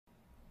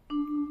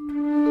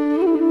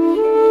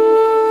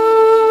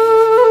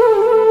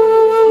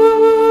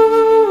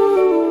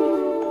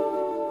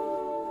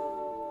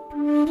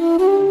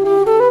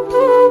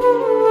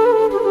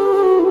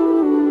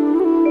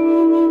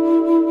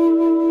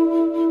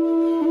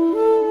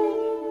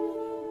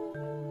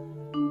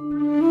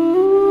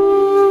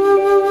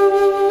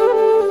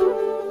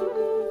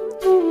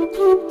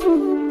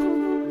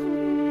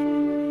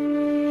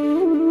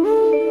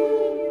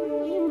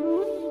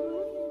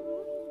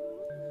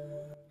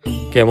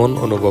কেমন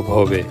অনুভব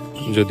হবে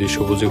যদি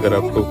সবুজেরা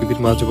প্রকৃতির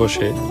মাঝে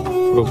বসে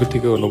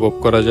প্রকৃতিকে অনুভব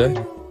করা যায়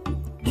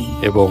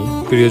এবং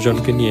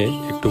প্রিয়জনকে নিয়ে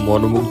একটু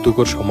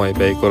মনোমুগ্ধকর সময়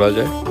ব্যয় করা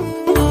যায়।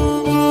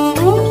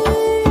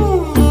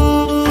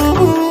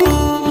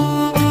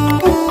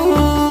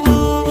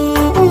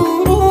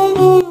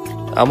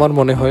 আমার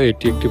মনে হয়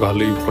এটি একটি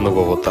ভালোই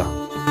অনুভবতা।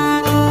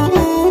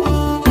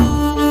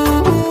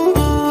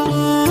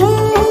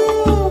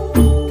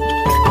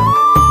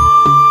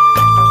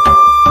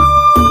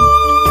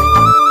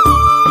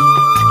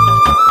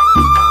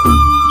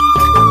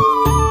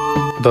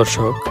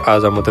 দর্শক,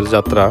 আজ আমাদের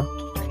যাত্রা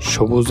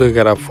সবুজে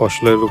ঘেরা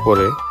ফসলের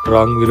উপরে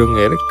রং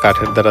বেরঙের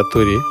কাঠের দ্বারা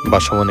তৈরি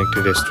বাসমান একটি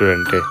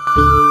রেস্টুরেন্টে।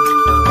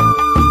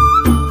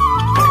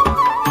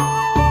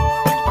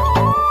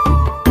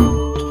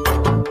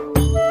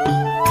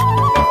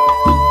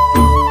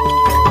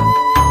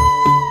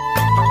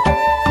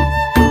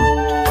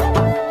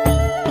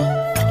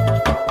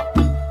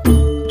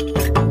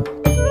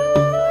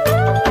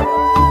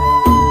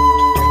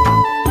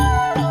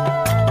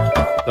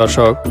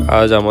 দর্শক,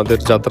 আজ আমাদের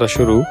যাত্রা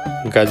শুরু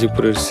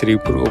গাজীপুরের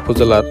শ্রীপুর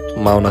উপজেলার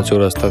মাওনা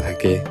চৌরাস্তা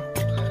থেকে।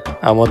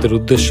 আমাদের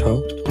উদ্দেশ্য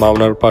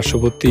মাওনার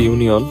পার্শ্ববর্তী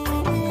ইউনিয়ন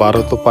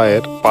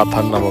বারোতোপায়ের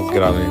পাথার নামক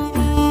গ্রামে।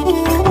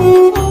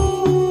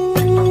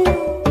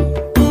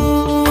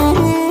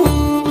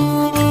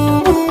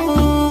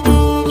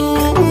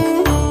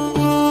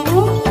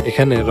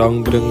 এখানে রং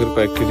বেরঙের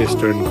কয়েকটি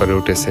রেস্টুরেন্ট গড়ে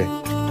উঠেছে।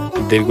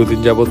 দীর্ঘদিন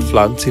যাবৎ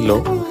প্ল্যান ছিল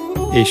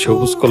এই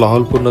সবুজ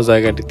কোলাহলপূর্ণ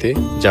জায়গাটিতে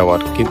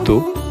যাওয়ার, কিন্তু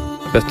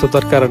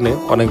ব্যস্ততার কারণে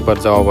অনেকবার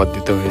যাওয়া বাদ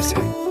দিতে হয়েছে।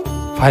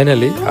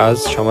 ফাইনালি আজ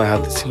সময়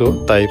হাতে ছিল,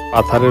 তাই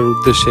পাথারের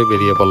উদ্দেশ্যে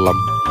বেরিয়ে পড়লাম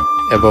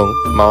এবং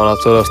মাওনা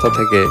চৌরাস্তা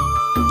থেকে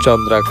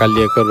চন্দ্রা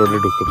কালিয়াকর রোডে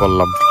ঢুকে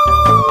পড়লাম।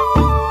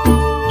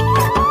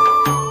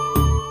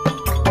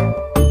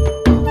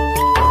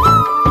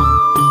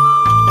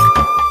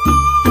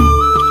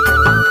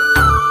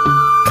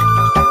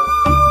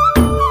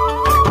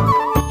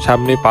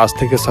 সামনে 5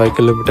 থেকে 6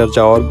 কিলোমিটার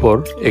যাওয়ার পর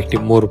একটি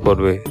মোড়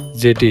পড়বে,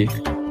 যেটি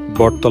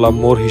বটতলা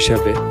মোড়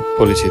হিসাবে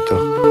পরিচিত।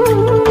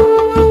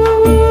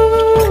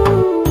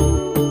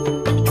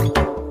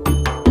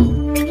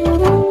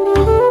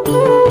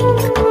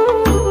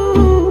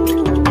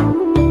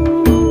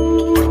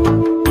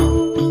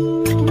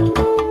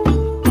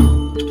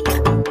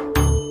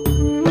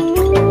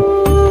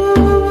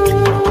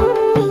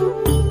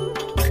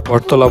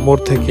 বটতলা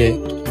মোড় থেকে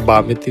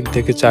বামে 3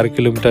 থেকে 4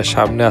 কিলোমিটার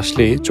সামনে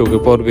আসলেই চোখে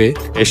পড়বে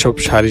এসব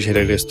সারি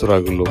সারি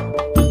রেস্তোরাঁগুলো।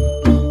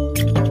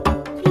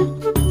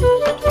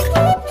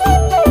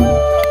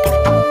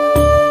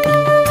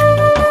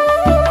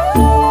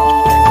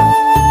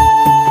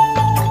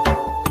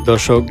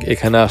 দর্শক,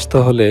 এখানে আসতে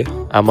হলে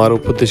আমার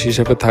উপদেশ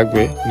হিসেবে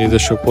থাকবে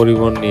নিজস্ব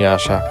পরিবহন নিয়ে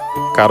আসা,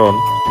 কারণ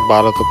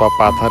বারোতোপা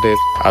পাথারের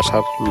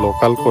আসার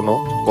লোকাল কোনো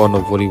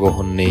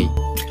গণপরিবহন নেই।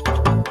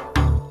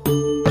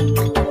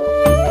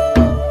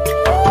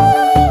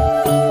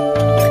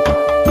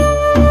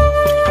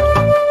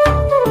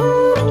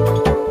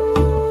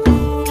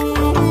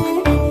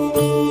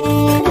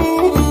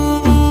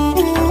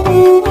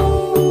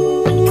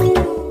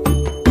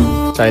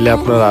 চাইলে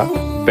আপনারা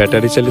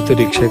ব্যাটারি চালিত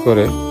রিক্সায়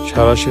করে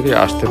সরাসরি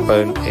আসতে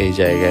পারেন এই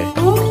জায়গায়।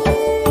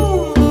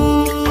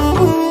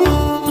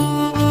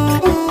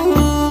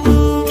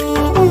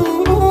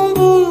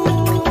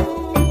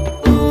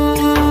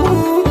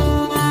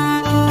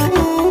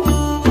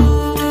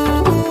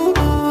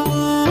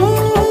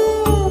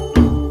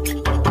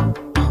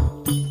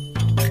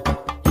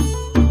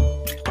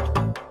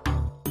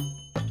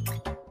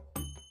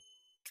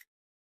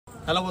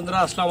 হ্যালো বন্ধুরা,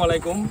 আসসালামু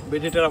আলাইকুম।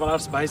 ভিডিওটার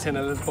ভাই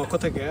চ্যানেলের পক্ষ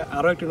থেকে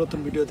আরও একটি নতুন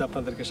ভিডিওতে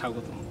আপনাদেরকে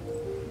স্বাগত।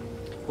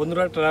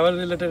 বন্ধুরা, ট্রাভেল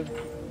রিলেটেড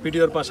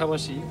ভিডিওর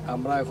পাশাপাশি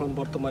আমরা এখন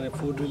বর্তমানে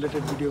ফুড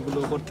রিলেটেড ভিডিওগুলো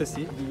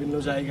করতেছি। বিভিন্ন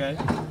জায়গায়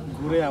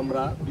ঘুরে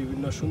আমরা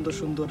বিভিন্ন সুন্দর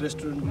সুন্দর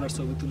রেস্টুরেন্টগুলোর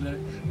ছবি তুলে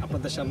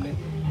আপনাদের সামনে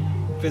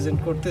প্রেজেন্ট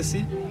করতেছি।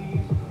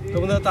 তো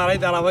বন্ধুরা, তারাই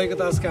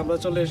ধারাবাহিকতা আজকে আমরা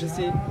চলে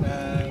এসেছি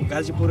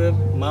গাজীপুরের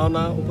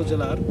মাওনা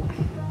উপজেলার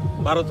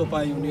বারোতোপা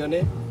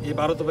ইউনিয়নে। এই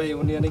বারোতোপা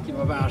ইউনিয়নে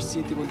কীভাবে আসছি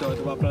ইতিমধ্যে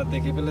হয়তো আপনারা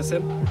দেখে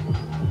ফেলেছেন।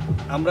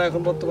 আমরা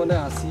এখন বর্তমানে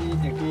আছি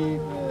একটি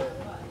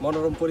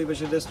মনোরম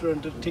পরিবেশের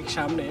রেস্টুরেন্টের ঠিক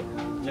সামনে,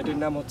 যেটির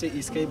নাম হচ্ছে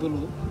sky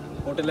Blu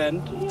hotel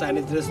and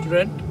Chinese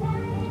restaurant.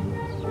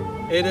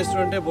 এই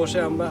রেস্টুরেন্টে বসে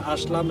আমরা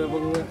আসলাম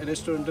এবং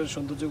রেস্টুরেন্টের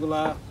সৌন্দর্যগুলো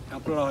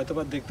আপনারা হয়তো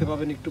বা দেখতে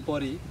পাবেন একটু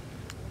পরই।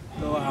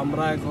 তো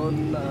আমরা এখন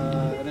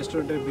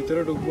রেস্টুরেন্টের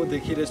ভিতরে ঢুকবো,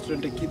 দেখি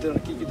রেস্টুরেন্টে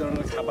কী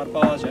ধরনের খাবার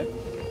পাওয়া যায়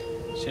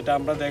সেটা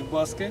আমরা দেখবো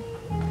আজকে।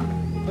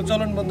 তো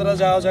চলুন বন্ধুরা,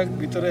 যাওয়া যাক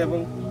ভিতরে এবং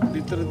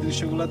ভিতরের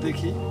দৃশ্যগুলো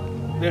দেখি।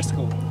 Let's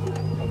go.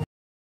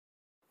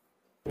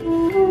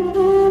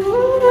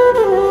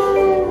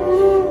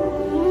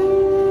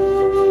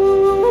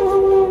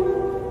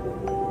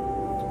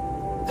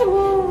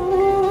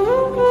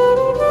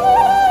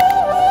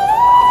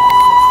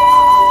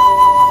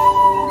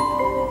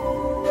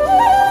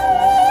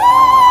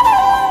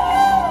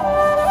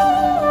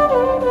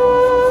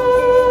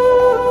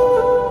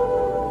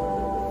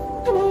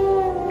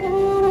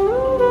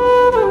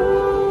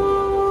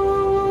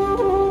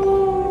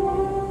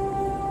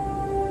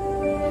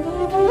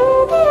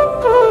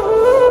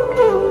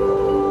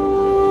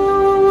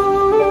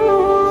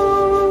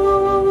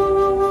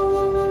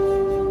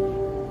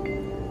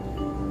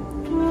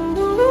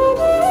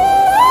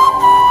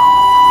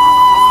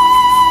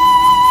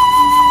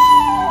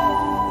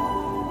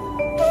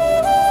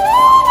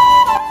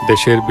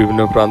 দেশের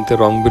বিভিন্ন প্রান্তে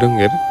রং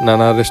বেরঙের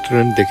নানা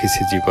রেস্টুরেন্ট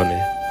দেখেছি জীবনে,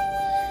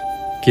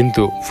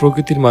 কিন্তু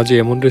প্রকৃতির মাঝে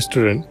এমন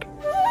রেস্টুরেন্ট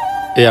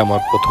এ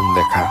আমার প্রথম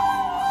দেখা।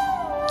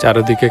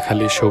 চারিদিকে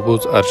খালি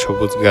সবুজ আর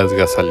সবুজ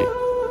গাছগাছালি,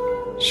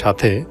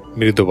 সাথে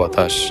মৃদু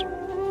বাতাস,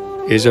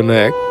 এ যেন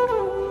এক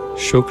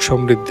সুখ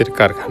সমৃদ্ধির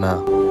কারখানা।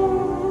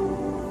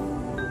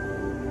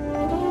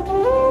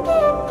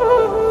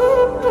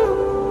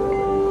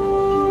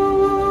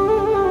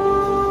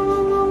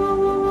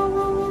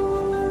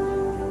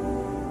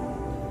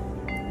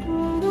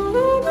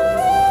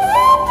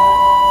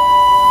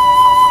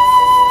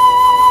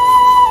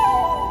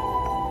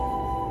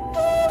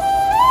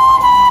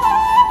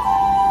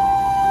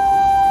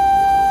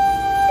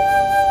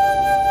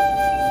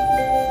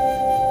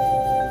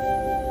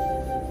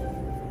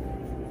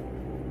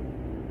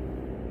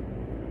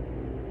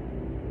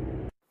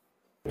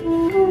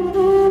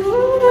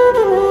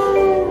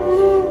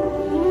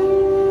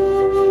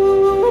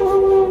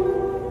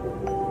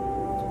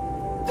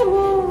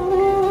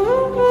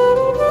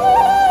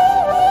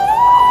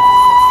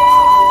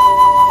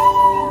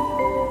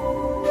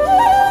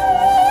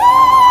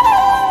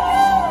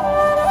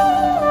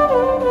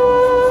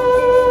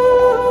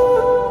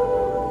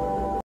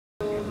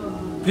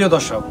 প্রিয়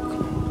দর্শক,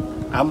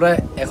 আমরা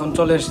এখন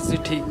চলে এসেছি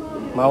ঠিক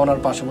মাওনার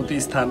পার্শ্ববর্তী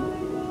স্থান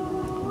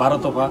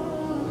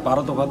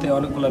বারোতোপাতে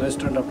অনেকগুলো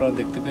রেস্টুরেন্ট আপনারা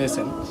দেখতে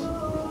পেয়েছেন।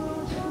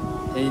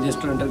 এই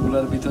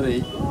রেস্টুরেন্টগুলোর ভিতরেই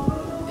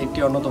একটি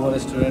অন্যতম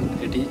রেস্টুরেন্ট,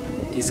 এটি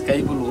sky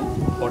Blu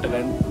hotel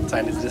and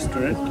Chinese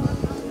restaurant.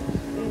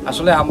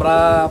 আসলে আমরা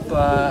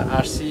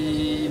আসছি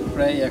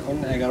প্রায় এখন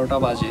 11টা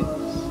বাজে।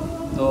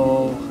 তো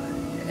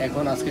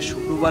এখন আজকে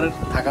শুক্রবারের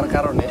থাকার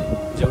কারণে,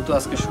 যেহেতু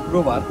আজকে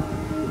শুক্রবার,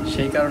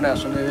 সেই কারণে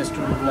আসলে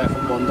রেস্টুরেন্টগুলো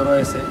এখন বন্ধ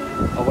রয়েছে।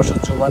 অবশ্য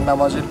জুমার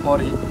নামাজের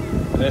পরই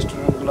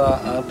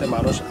রেস্টুরেন্টগুলোতে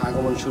মানুষ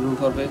আগমন শুরু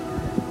করবে।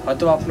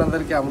 হয়তো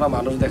আপনাদেরকে আমরা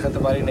মানুষ দেখাতে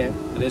পারি না,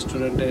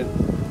 রেস্টুরেন্টের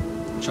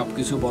সব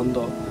কিছু বন্ধ।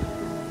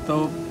 তো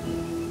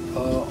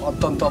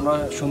অত্যন্ত আমরা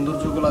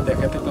সৌন্দর্যগুলো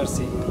দেখাতে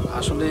পারছি।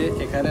 আসলে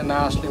এখানে না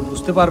আসলে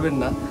বুঝতে পারবেন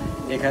না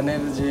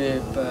এখানের যে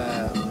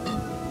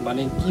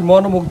মানে কি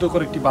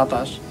মনোমুগ্ধকর একটি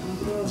বাতাস,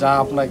 যা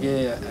আপনাকে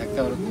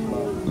একটা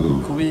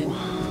খুবই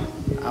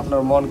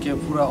আপনার মনকে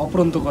পুরো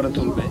অপ্রান্ত করে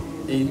তুলবে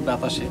এই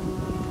বাতাসে।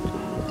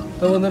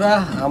 তো বন্ধুরা,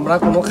 আমরা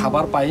কোনো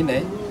খাবার পাই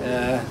নাই,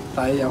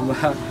 তাই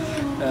আমরা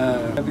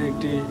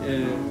একটি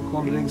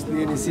কোল্ড ড্রিঙ্কস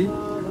নিয়ে নিছি।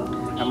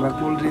 আমরা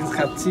কোল্ড ড্রিঙ্কস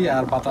খাচ্ছি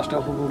আর বাতাসটা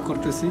উপভোগ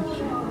করতেছি।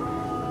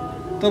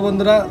 তো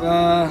বন্ধুরা,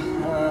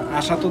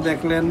 আশা তো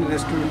দেখলেন,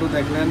 রেস্টুরেন্টও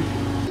দেখলেন।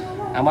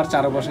 আমার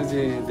চারপাশে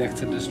যে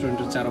দেখছেন,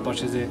 রেস্টুরেন্টের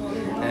চারপাশে যে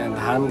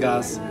ধান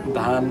গাছ,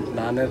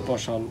 ধানের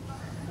ফসল,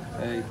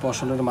 এই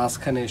ফসলের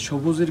মাঝখানে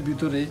সবুজের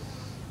ভিতরে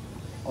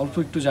অল্প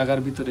একটু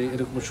জায়গার ভিতরে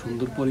এরকম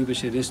সুন্দর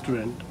পরিবেশে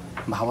রেস্টুরেন্ট,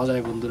 ভাবা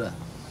যায় বন্ধুরা।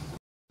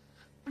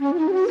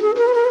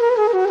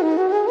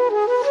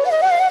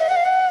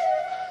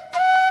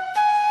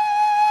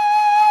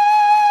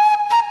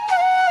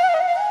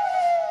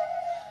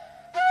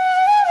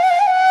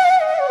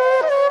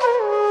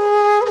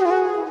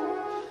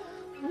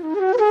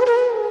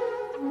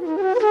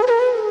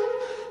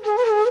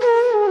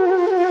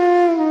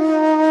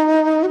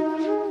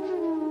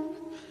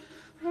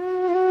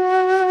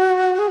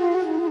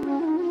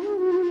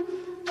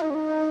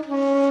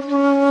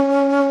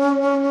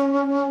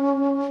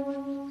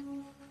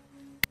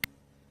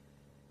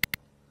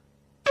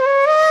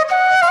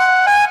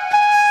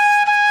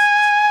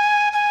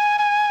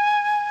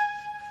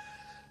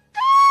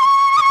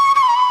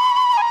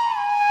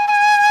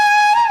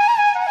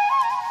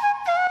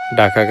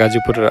 ঢাকা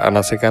গাজীপুরের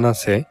আনাচে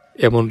কানাচে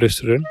এমন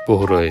রেস্টুরেন্ট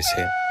বহু রয়েছে।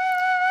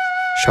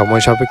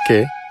 সময় সাপেক্ষে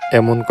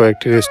এমন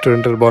কয়েকটি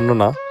রেস্টুরেন্টের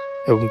বর্ণনা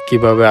এবং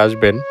কিভাবে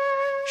আসবেন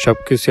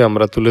সবকিছু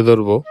আমরা তুলে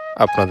ধরব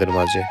আপনাদের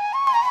মাঝে।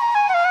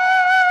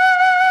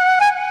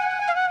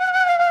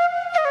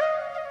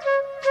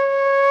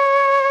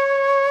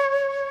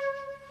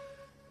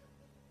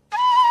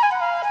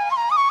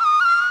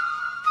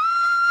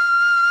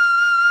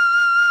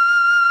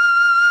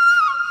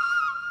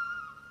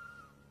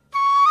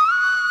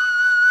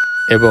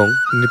 এবং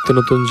নিত্য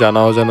নতুন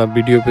জানা অজানা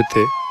ভিডিও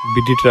পেতে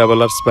বিডি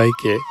ট্রাভেলার্স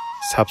ভাইকে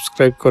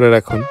সাবস্ক্রাইব করে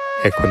রাখুন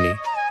এখনই,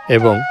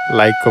 এবং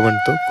লাইক কমেন্ট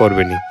তো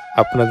করবেনই।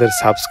 আপনাদের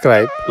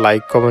সাবস্ক্রাইব,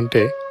 লাইক,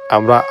 কমেন্টে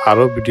আমরা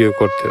আরও ভিডিও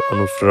করতে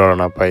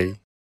অনুপ্রেরণা পাই।